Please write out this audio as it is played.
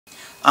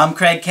I'm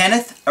Craig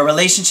Kenneth, a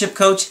relationship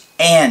coach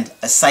and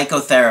a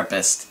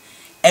psychotherapist.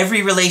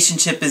 Every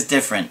relationship is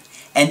different,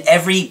 and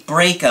every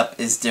breakup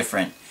is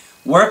different.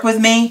 Work with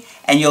me,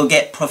 and you'll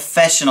get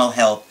professional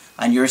help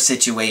on your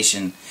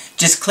situation.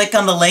 Just click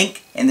on the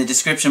link in the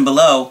description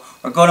below,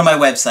 or go to my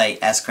website,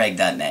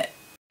 AskCraig.net.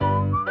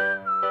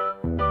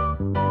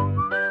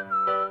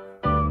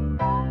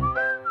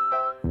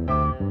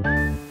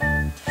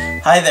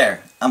 Hi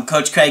there, I'm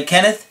Coach Craig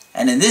Kenneth,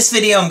 and in this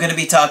video I'm going to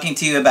be talking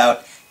to you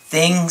about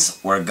things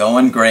were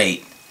going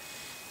great.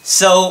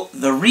 So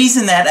the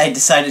reason that I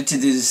decided to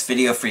do this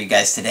video for you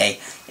guys today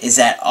is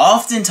that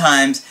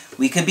oftentimes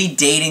we could be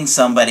dating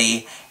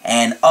somebody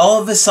and all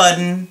of a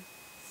sudden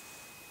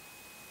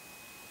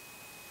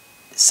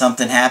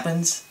something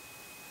happens,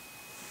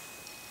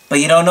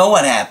 but you don't know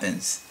what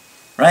happens,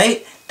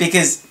 right?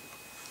 Because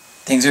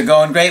things are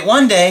going great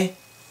one day,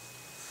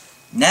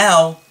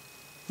 now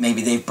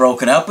maybe they've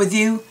broken up with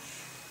you,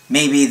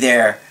 maybe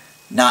they're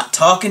not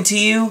talking to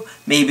you,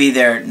 maybe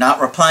they're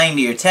not replying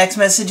to your text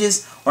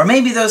messages, or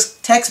maybe those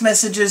text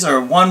messages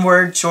are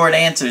one-word short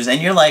answers and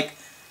you're like,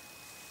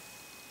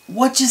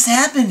 what just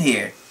happened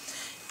here?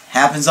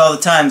 Happens all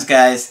the times,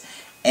 guys,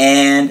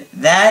 and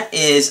that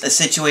is a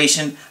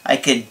situation I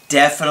could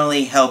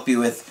definitely help you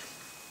with.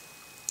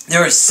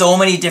 There are so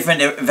many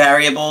different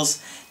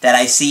variables that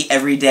I see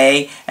every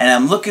day, and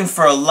I'm looking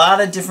for a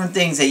lot of different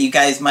things that you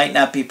guys might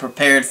not be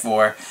prepared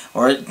for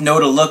or know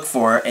to look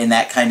for in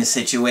that kind of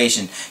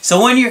situation.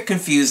 So when you're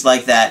confused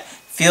like that,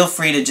 feel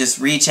free to just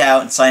reach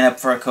out and sign up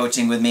for a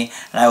coaching with me,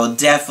 and I will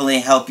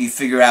definitely help you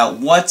figure out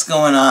what's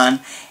going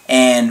on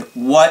and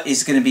what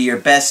is going to be your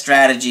best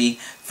strategy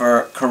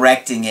for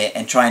correcting it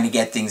and trying to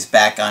get things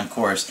back on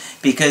course.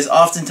 Because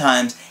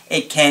oftentimes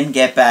it can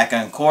get back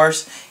on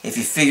course if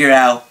you figure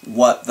out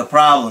what the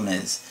problem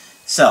is.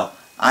 So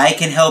I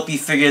can help you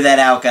figure that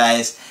out,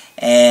 guys,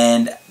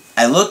 and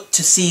I look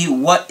to see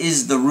what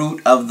is the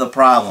root of the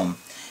problem.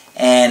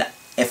 And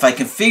if I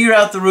can figure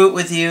out the root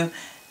with you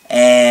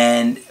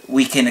and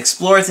we can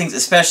explore things,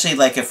 especially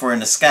like if we're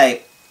in a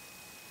Skype,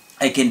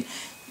 I can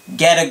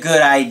get a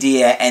good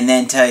idea and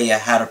then tell you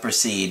how to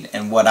proceed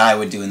and what I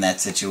would do in that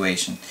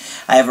situation.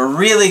 I have a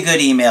really good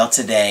email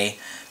today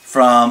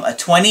from a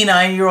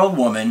 29-year-old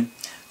woman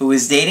who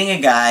was dating a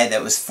guy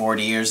that was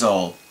 40 years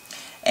old.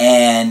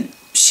 And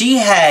she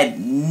had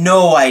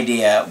no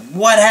idea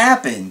what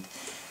happened.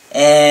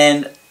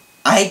 And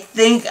I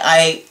think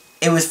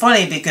it was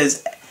funny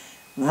because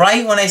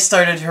right when I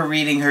started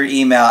reading her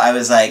email, I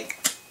was like,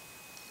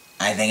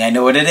 I think I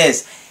know what it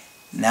is.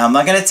 Now I'm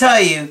not going to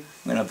tell you.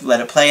 I'm going to let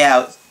it play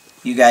out.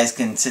 You guys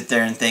can sit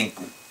there and think,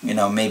 you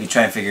know, maybe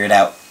try and figure it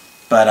out.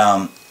 But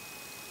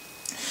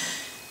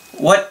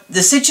what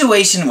the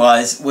situation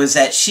was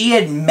that she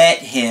had met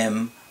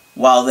him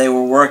while they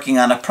were working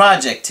on a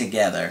project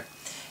together.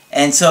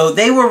 And so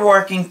they were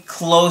working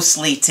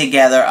closely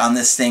together on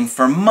this thing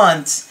for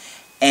months,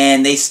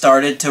 and they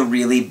started to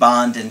really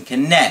bond and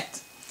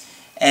connect.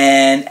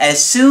 And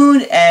as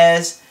soon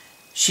as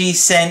she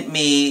sent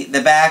me the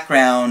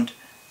background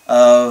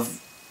of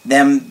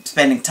them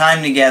spending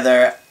time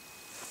together,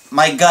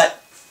 my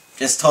gut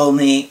just told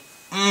me,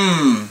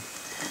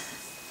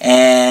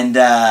 And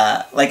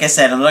like I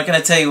said, I'm not going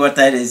to tell you what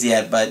that is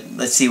yet, but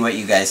let's see what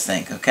you guys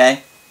think,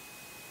 okay?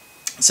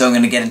 So I'm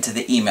going to get into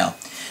the email.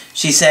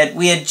 She said,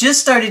 we had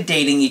just started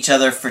dating each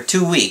other for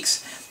 2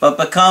 weeks, but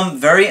become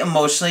very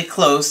emotionally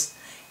close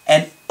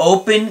and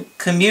open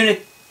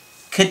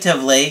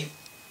communicatively.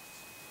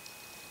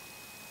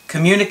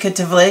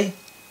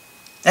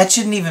 That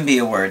shouldn't even be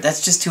a word. That's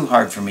just too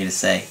hard for me to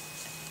say.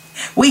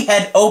 We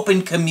had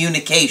open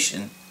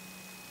communication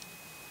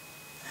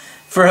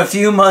for a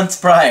few months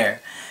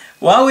prior,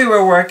 while we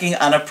were working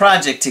on a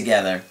project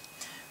together,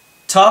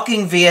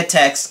 talking via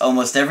text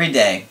almost every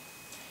day.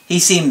 He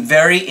seemed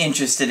very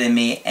interested in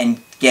me and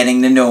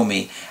getting to know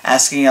me,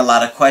 asking a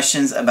lot of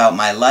questions about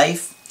my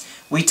life.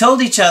 We told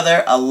each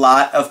other a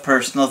lot of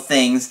personal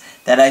things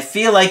that I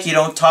feel like you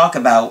don't talk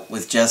about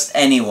with just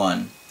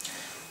anyone.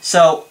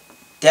 So,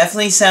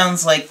 definitely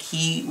sounds like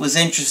he was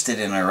interested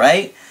in her,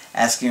 right?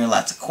 Asking her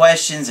lots of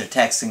questions, or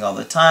texting all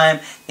the time.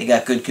 They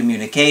got good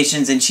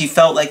communications, and she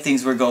felt like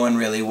things were going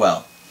really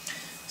well.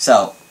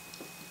 So,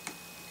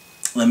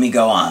 let me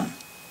go on.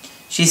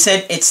 She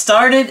said, it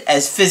started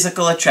as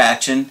physical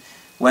attraction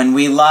when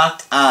we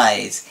locked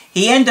eyes.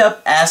 He ended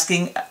up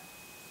asking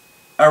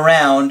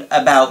around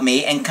about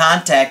me and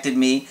contacted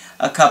me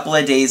a couple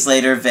of days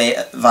later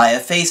via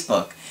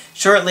Facebook.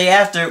 Shortly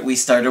after, we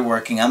started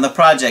working on the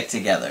project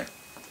together.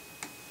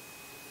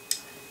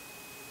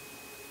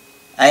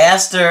 I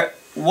asked her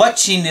what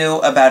she knew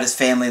about his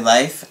family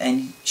life,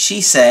 and she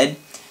said,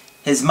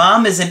 his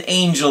mom is an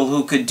angel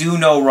who could do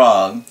no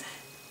wrong.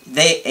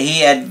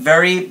 He had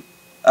very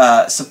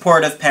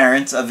supportive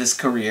parents of his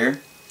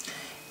career.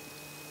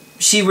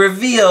 He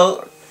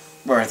revealed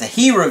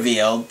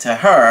to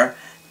her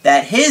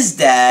that his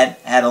dad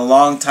had a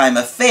long-time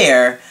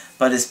affair,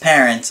 but his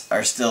parents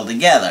are still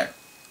together.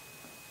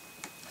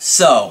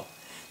 So,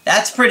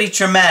 that's pretty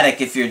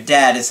traumatic if your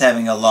dad is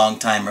having a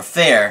long-time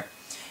affair.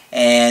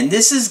 And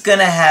this is going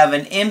to have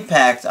an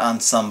impact on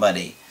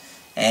somebody.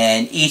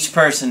 And each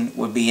person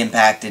would be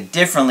impacted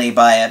differently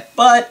by it.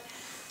 But,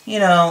 you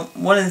know,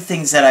 one of the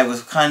things that I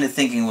was kind of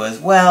thinking was,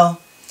 well,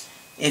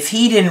 if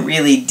he didn't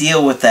really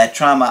deal with that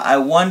trauma, I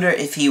wonder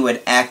if he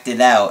would act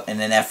it out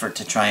in an effort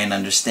to try and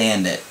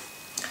understand it.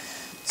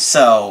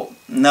 So,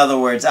 in other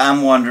words,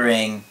 I'm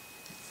wondering,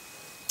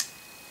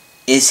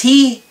 is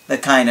he the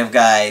kind of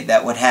guy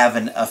that would have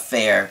an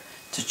affair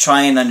to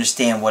try and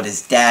understand what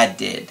his dad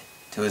did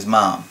to his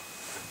mom?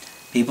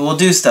 People will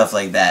do stuff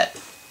like that.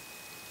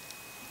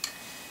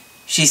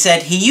 She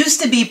said, he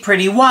used to be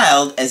pretty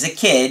wild as a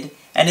kid,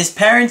 and his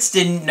parents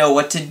didn't know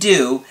what to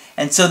do,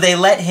 and so they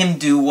let him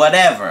do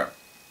whatever.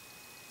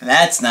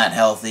 That's not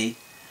healthy.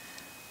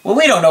 Well,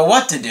 we don't know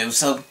what to do,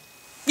 so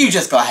you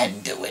just go ahead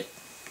and do it.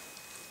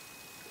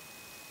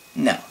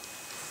 No.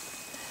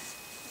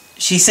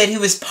 She said he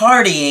was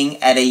partying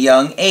at a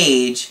young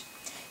age.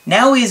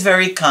 Now he's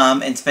very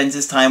calm and spends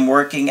his time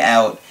working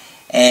out,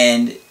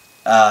 and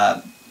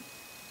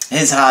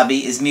his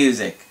hobby is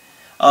music,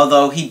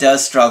 although he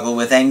does struggle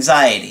with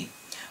anxiety.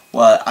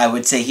 Well, I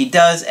would say he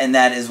does, and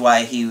that is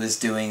why he was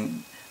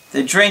doing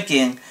the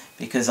drinking,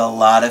 because a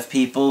lot of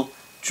people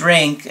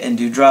drink and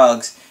do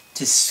drugs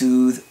to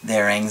soothe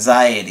their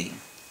anxiety.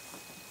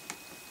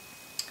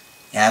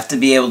 You have to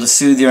be able to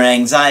soothe your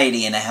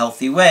anxiety in a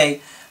healthy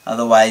way,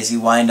 otherwise you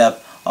wind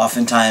up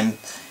oftentimes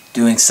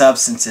doing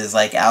substances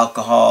like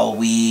alcohol,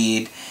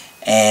 weed,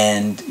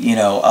 and, you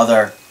know,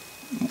 other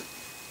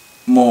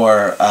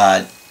more,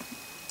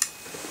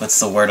 what's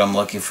the word I'm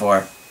looking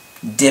for?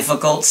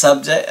 Difficult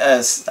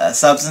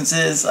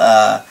substances,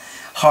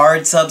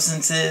 hard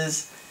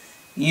substances.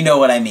 You know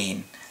what I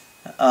mean.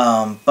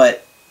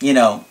 But, you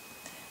know,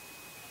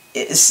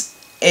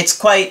 it's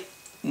quite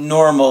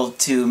normal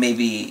to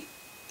maybe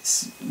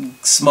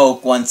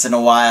smoke once in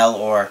a while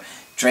or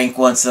drink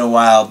once in a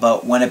while,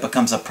 but when it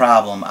becomes a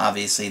problem,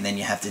 obviously, then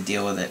you have to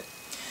deal with it.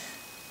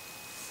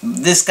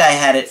 This guy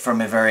had it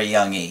from a very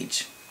young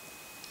age.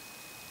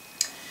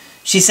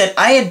 She said,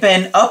 I had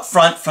been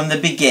upfront from the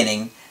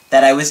beginning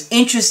that I was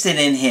interested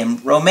in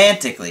him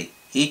romantically.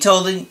 He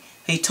told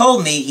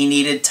me he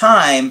needed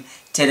time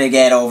to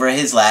get over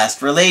his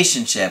last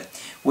relationship,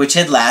 which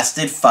had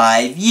lasted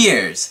 5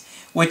 years,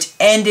 which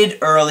ended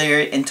earlier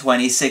in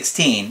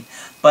 2016,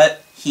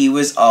 but he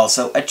was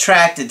also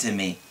attracted to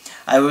me.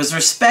 I was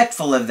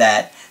respectful of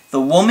that.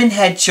 The woman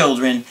had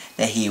children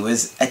that he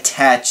was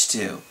attached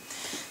to.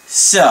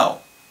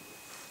 So,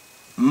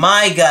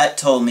 my gut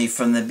told me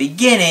from the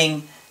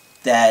beginning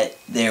that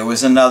there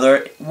was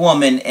another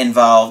woman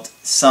involved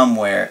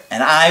somewhere,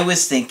 and I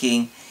was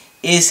thinking,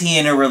 is he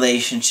in a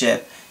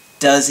relationship?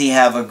 Does he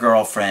have a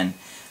girlfriend?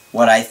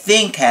 What I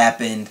think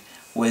happened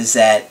was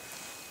that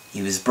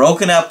he was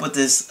broken up with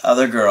this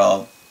other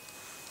girl,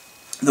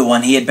 the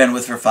one he had been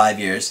with for 5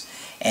 years,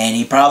 and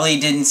he probably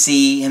didn't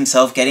see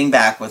himself getting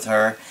back with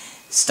her,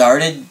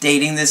 started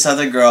dating this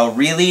other girl,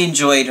 really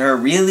enjoyed her,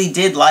 really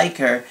did like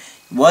her,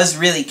 was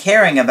really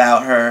caring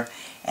about her,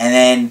 and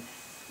then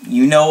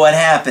you know what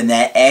happened.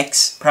 That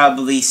ex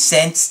probably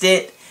sensed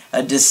it,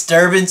 a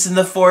disturbance in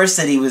the force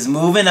that he was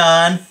moving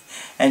on,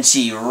 and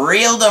she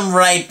reeled him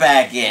right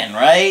back in,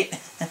 right?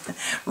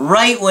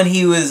 Right when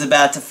he was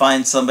about to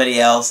find somebody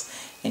else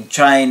and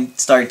try and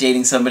start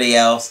dating somebody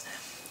else.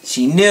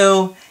 She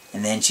knew,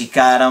 and then she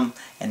got him,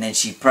 and then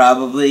she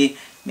probably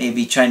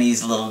maybe trying to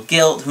use a little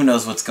guilt. Who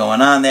knows what's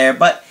going on there.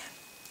 But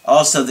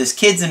also, this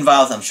kid's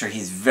involved. I'm sure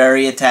he's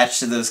very attached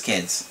to those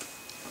kids.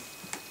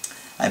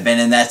 I've been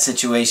in that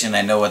situation.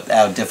 I know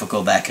how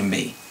difficult that can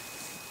be.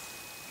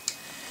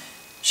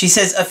 She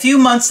says, a few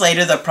months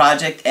later, the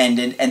project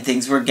ended and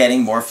things were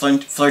getting more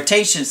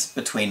flirtatious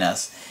between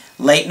us.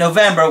 Late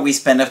November, we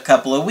spent a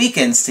couple of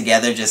weekends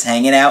together just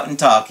hanging out and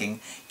talking,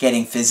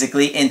 getting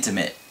physically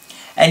intimate.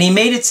 And he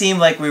made it seem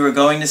like we were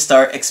going to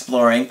start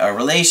exploring a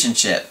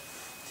relationship.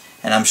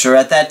 And I'm sure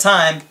at that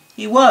time,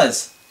 he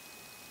was.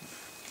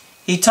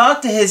 He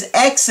talked to his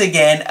ex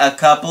again a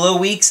couple of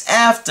weeks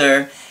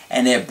after,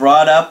 and it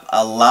brought up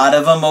a lot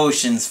of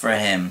emotions for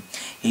him.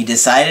 He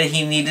decided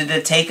he needed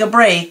to take a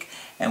break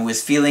and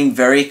was feeling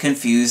very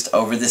confused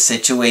over the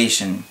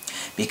situation.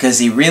 Because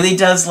he really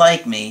does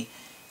like me,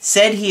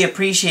 said he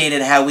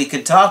appreciated how we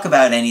could talk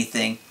about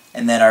anything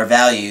and that our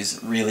values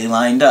really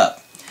lined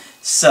up.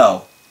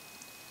 So,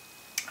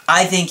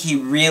 I think he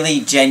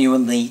really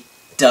genuinely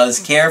does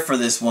care for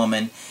this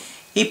woman.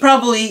 He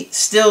probably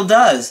still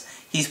does.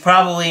 He's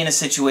probably in a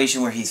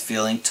situation where he's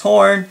feeling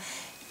torn.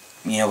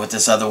 You know, with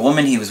this other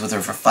woman, he was with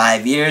her for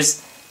 5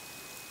 years.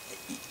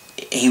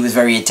 He was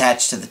very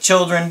attached to the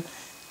children.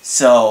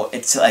 So,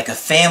 it's like a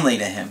family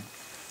to him.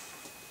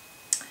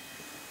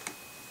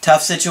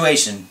 Tough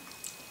situation.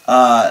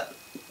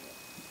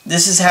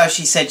 This is how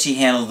she said she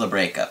handled the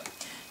breakup.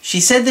 She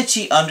said that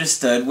she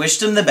understood,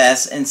 wished him the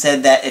best, and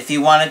said that if he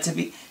wanted to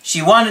be,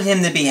 she wanted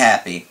him to be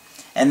happy,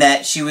 and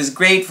that she was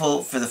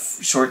grateful for the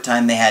short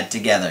time they had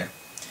together.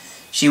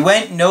 She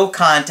went no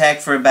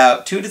contact for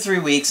about 2 to 3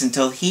 weeks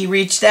until he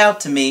reached out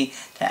to me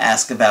to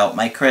ask about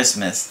my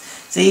Christmas.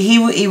 See,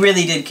 he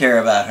really did care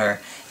about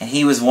her, and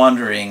he was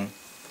wondering,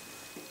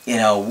 you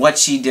know,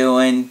 what's she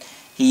doing?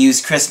 He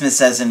used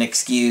Christmas as an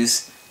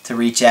excuse to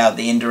reach out,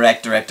 the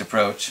indirect, direct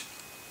approach.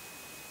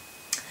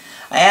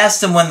 I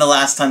asked him when the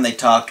last time they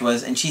talked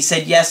was, and she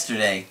said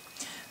yesterday.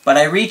 But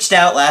I reached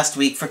out last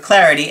week for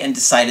clarity and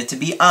decided to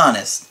be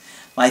honest.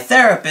 My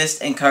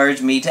therapist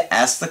encouraged me to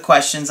ask the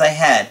questions I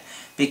had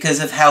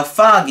because of how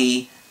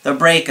foggy the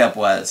breakup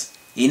was.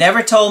 He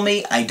never told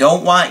me I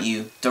don't want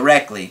you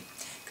directly,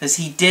 because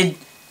he did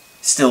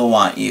still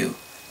want you.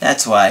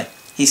 That's why.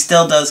 He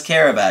still does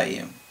care about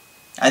you.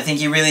 I think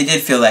he really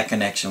did feel that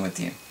connection with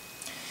you.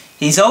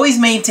 He's always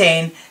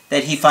maintained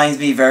that he finds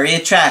me very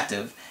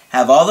attractive,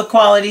 have all the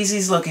qualities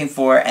he's looking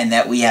for, and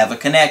that we have a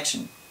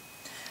connection.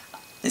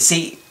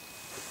 See,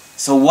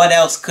 so what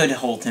else could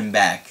hold him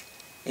back?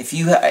 If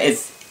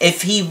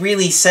he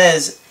really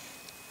says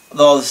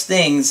those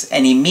things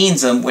and he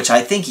means them, which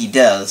I think he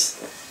does,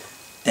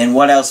 then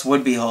what else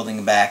would be holding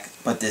him back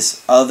but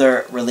this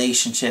other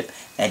relationship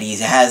that he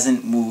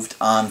hasn't moved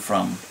on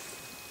from?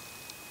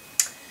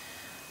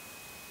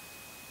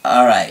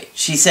 Alright,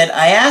 she said,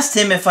 I asked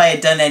him if I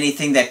had done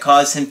anything that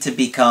caused him to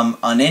become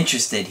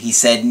uninterested. He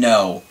said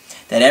no,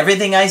 that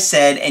everything I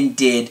said and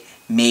did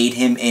made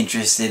him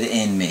interested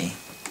in me.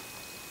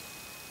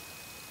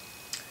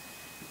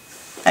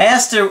 I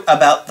asked her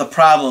about the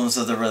problems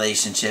of the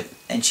relationship,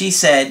 and she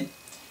said,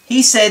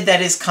 he said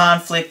that his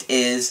conflict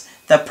is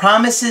the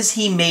promises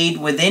he made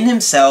within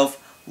himself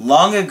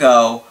long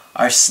ago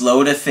are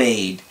slow to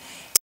fade,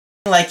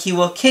 like he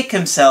will kick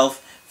himself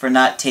for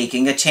not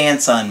taking a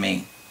chance on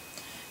me,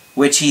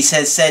 which he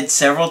has said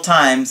several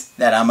times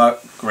that I'm a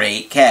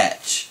great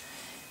catch,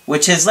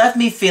 which has left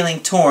me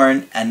feeling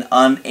torn and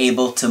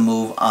unable to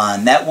move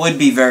on. That would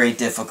be very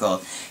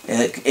difficult.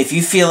 If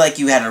you feel like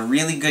you had a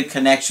really good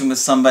connection with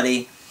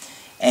somebody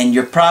and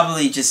you're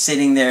probably just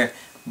sitting there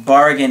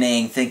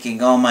bargaining,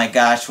 thinking, oh my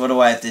gosh, what do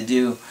I have to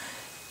do?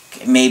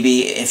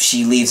 Maybe if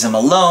she leaves him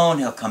alone,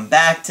 he'll come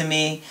back to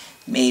me.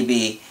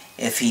 Maybe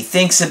if he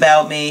thinks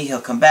about me,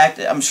 he'll come back.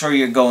 I'm sure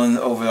you're going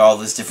over all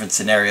those different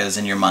scenarios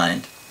in your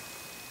mind.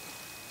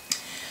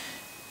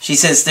 She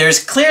says,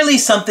 there's clearly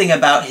something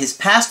about his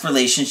past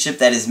relationship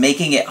that is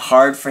making it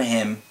hard for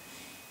him.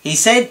 He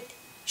said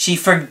she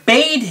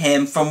forbade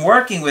him from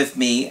working with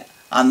me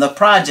on the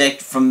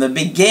project from the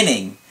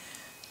beginning.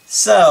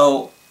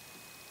 So,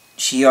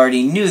 she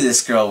already knew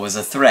this girl was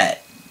a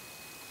threat.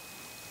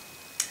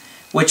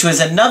 Which was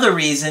another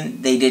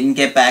reason they didn't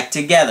get back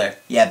together.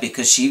 Yeah,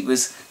 because she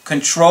was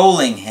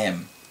controlling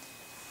him.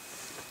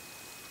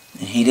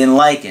 And he didn't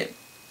like it.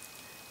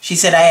 She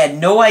said, I had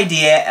no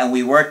idea and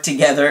we worked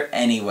together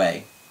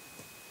anyway.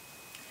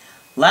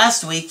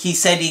 Last week, he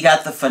said he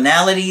got the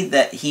finality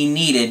that he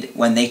needed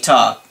when they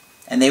talked,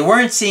 and they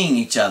weren't seeing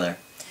each other.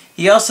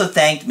 He also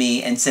thanked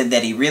me and said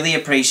that he really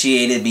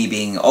appreciated me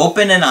being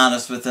open and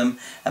honest with him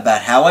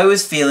about how I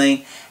was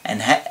feeling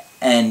and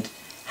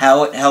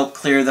how it helped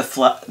clear the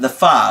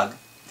fog,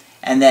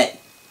 and that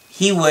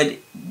he would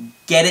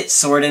get it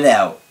sorted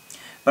out.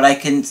 But I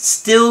can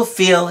still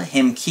feel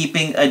him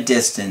keeping a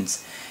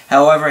distance.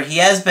 However, he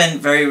has been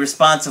very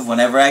responsive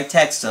whenever I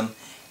text him.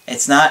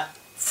 It's not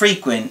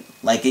frequent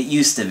like it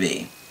used to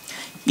be.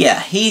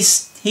 Yeah,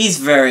 he's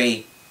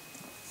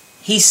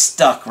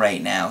stuck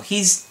right now.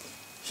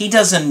 He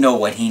doesn't know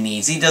what he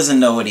needs. He doesn't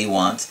know what he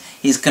wants.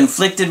 He's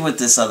conflicted with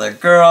this other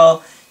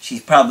girl.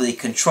 She's probably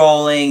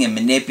controlling and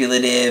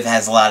manipulative,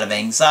 has a lot of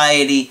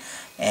anxiety,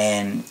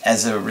 and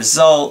as a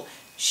result,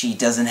 she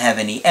doesn't have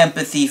any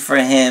empathy for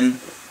him.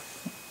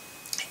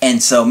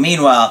 And so,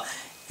 meanwhile,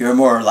 you're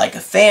more like a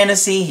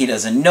fantasy. He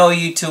doesn't know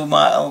you too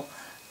well.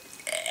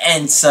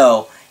 And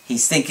so,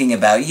 he's thinking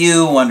about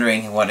you,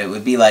 wondering what it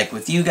would be like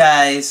with you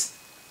guys.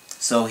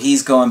 So,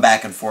 he's going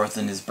back and forth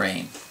in his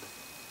brain.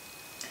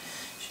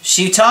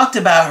 She talked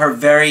about her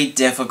very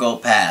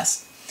difficult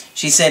past.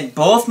 She said,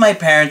 both my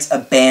parents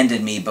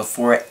abandoned me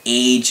before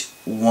age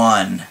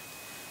 1.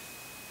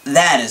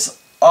 That is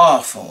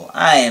awful.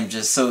 I am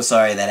just so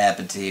sorry that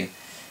happened to you.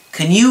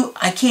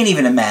 I can't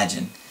even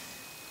imagine.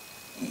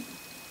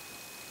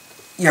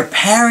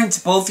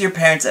 Both your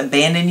parents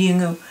abandoned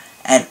you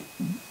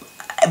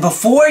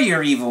before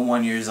you're even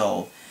 1 year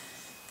old.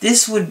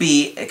 This would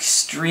be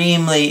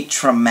extremely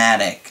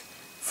traumatic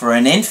for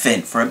an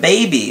infant, for a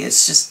baby.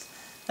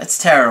 That's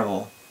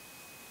terrible.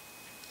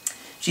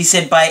 She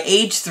said, by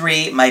age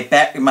 3,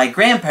 my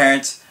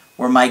grandparents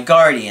were my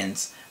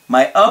guardians.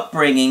 My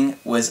upbringing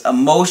was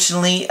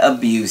emotionally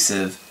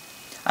abusive.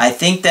 I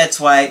think that's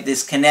why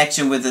this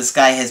connection with this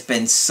guy has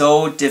been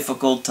so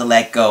difficult to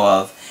let go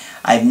of.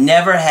 I've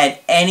never had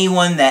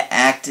anyone that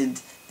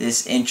acted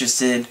this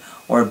interested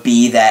or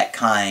be that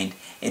kind.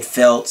 It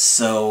felt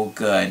so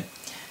good.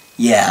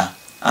 Yeah,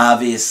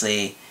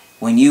 obviously,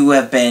 when you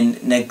have been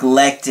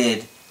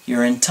neglected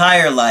your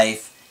entire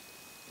life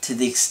to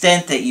the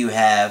extent that you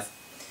have,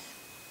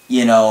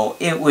 you know,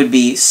 it would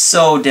be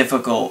so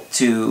difficult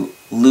to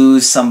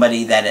lose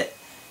somebody that it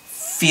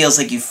feels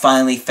like you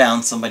finally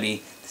found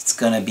somebody that's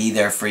going to be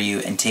there for you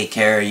and take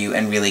care of you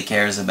and really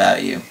cares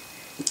about you.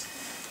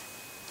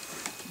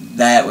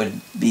 that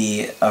would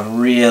be a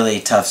really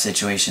tough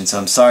situation. So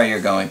I'm sorry you're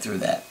going through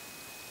that.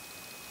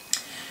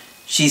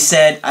 She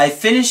said, I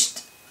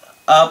finished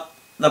up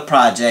the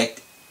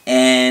project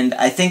and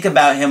I think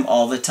about him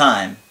all the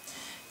time.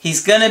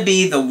 He's going to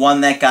be the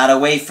one that got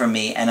away from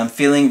me and I'm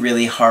feeling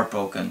really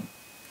heartbroken.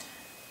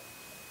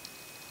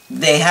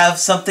 They have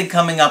something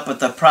coming up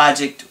with the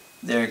project.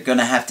 They're going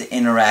to have to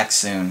interact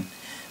soon.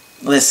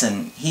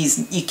 Listen,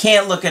 you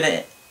can't look at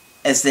it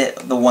as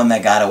the one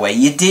that got away.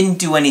 You didn't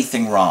do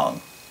anything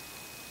wrong.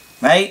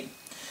 Right?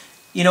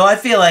 You know, I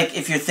feel like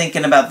if you're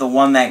thinking about the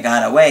one that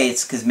got away,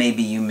 it's because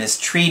maybe you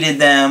mistreated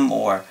them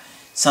or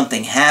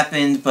something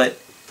happened, but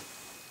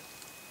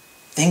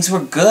things were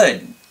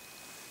good.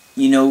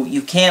 You know,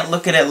 you can't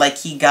look at it like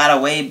he got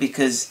away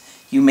because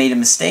you made a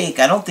mistake.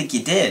 I don't think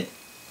you did.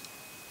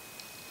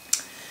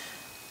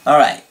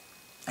 Alright.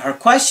 Her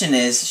question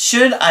is,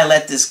 should I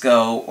let this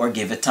go or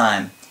give it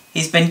time?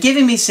 He's been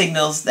giving me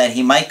signals that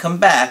he might come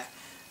back,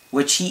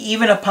 which he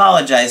even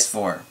apologized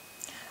for.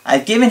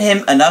 I've given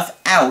him enough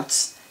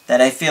outs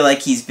that I feel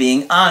like he's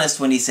being honest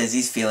when he says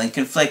he's feeling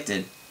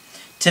conflicted.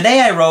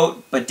 Today I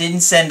wrote, but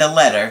didn't send a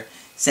letter,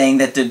 saying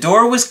that the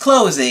door was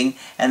closing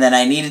and that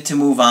I needed to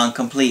move on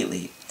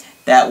completely.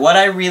 That what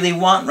I really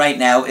want right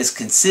now is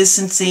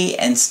consistency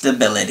and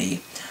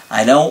stability.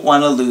 I don't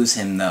want to lose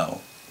him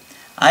though.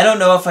 I don't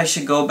know if I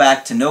should go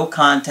back to no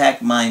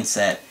contact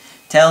mindset,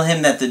 tell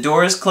him that the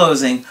door is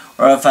closing,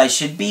 or if I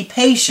should be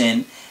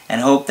patient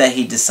and hope that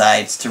he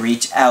decides to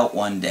reach out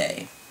one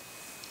day.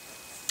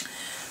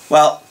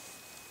 Well,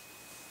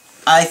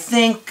 I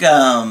think,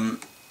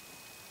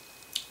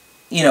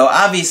 you know,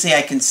 obviously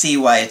I can see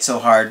why it's so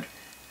hard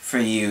for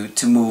you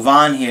to move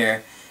on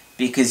here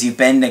because you've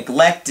been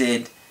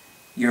neglected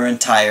your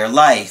entire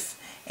life.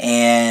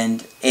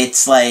 And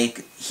it's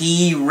like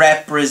he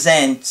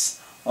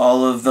represents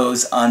all of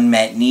those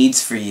unmet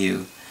needs for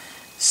you.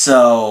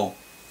 So,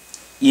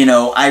 you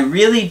know, I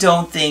really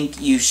don't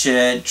think you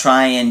should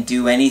try and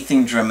do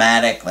anything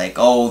dramatic like,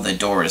 oh, the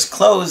door is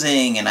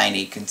closing and I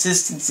need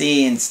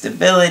consistency and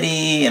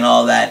stability and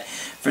all that.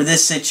 For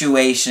this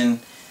situation,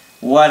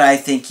 what I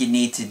think you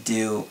need to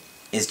do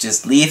is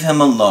just leave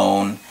him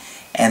alone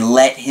and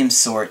let him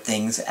sort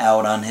things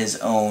out on his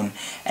own.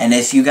 And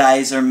if you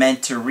guys are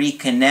meant to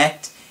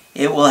reconnect,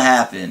 it will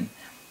happen.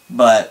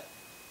 But,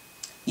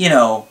 you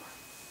know,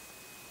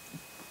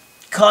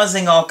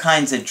 causing all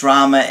kinds of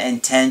drama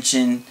and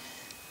tension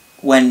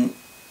when,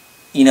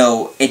 you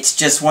know, it's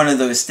just one of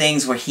those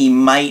things where he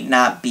might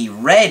not be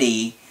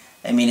ready.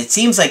 I mean, it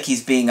seems like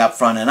he's being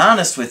upfront and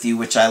honest with you,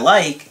 which I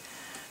like.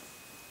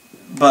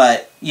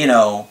 But, you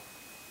know,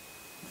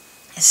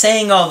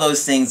 saying all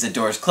those things, the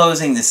door's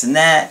closing, this and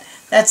that,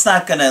 that's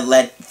not going to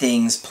let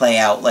things play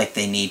out like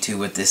they need to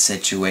with this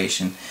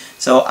situation.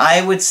 So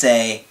I would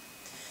say,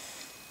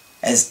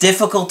 as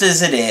difficult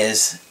as it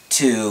is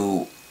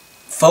to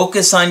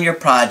focus on your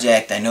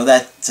project, I know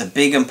that's a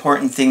big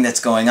important thing that's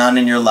going on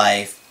in your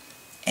life,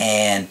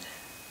 and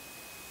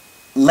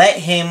let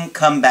him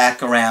come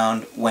back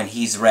around when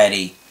he's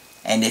ready.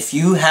 And if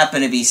you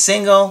happen to be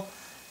single,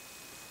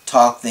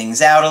 talk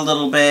things out a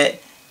little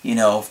bit, you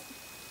know,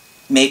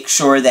 make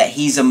sure that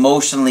he's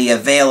emotionally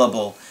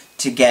available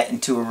to get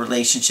into a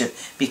relationship,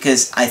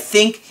 because I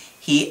think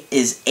he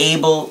is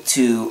able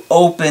to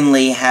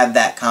openly have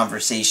that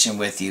conversation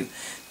with you.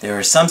 There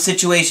are some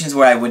situations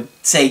where I would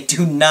say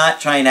do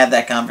not try and have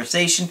that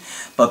conversation,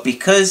 but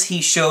because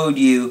he showed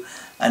you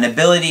an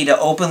ability to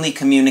openly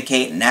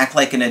communicate and act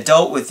like an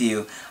adult with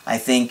you, I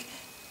think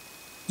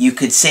you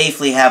could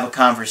safely have a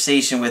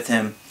conversation with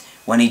him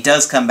when he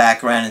does come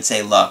back around and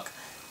say, look,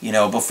 you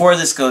know, before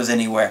this goes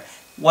anywhere,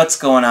 what's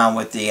going on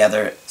with the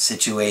other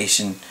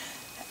situation?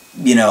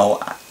 You know,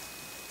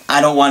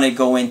 I don't want to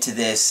go into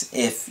this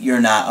if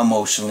you're not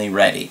emotionally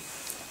ready.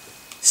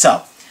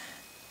 So,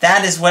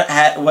 that is what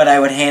I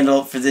would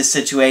handle for this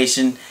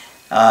situation.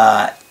 Go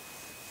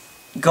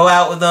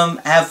out with them,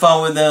 have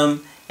fun with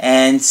them,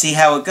 and see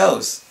how it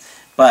goes.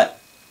 But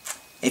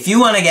if you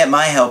want to get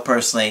my help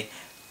personally,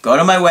 go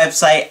to my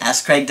website,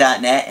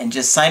 AskCraig.net, and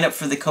just sign up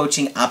for the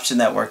coaching option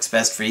that works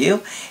best for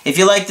you. If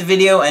you like the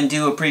video and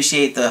do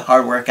appreciate the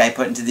hard work I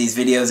put into these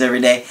videos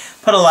every day,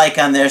 put a like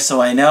on there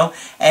so I know.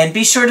 And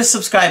be sure to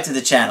subscribe to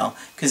the channel,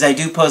 because I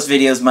do post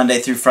videos Monday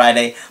through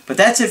Friday. But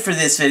that's it for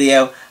this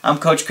video. I'm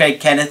Coach Craig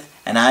Kenneth,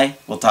 and I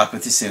will talk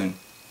with you soon.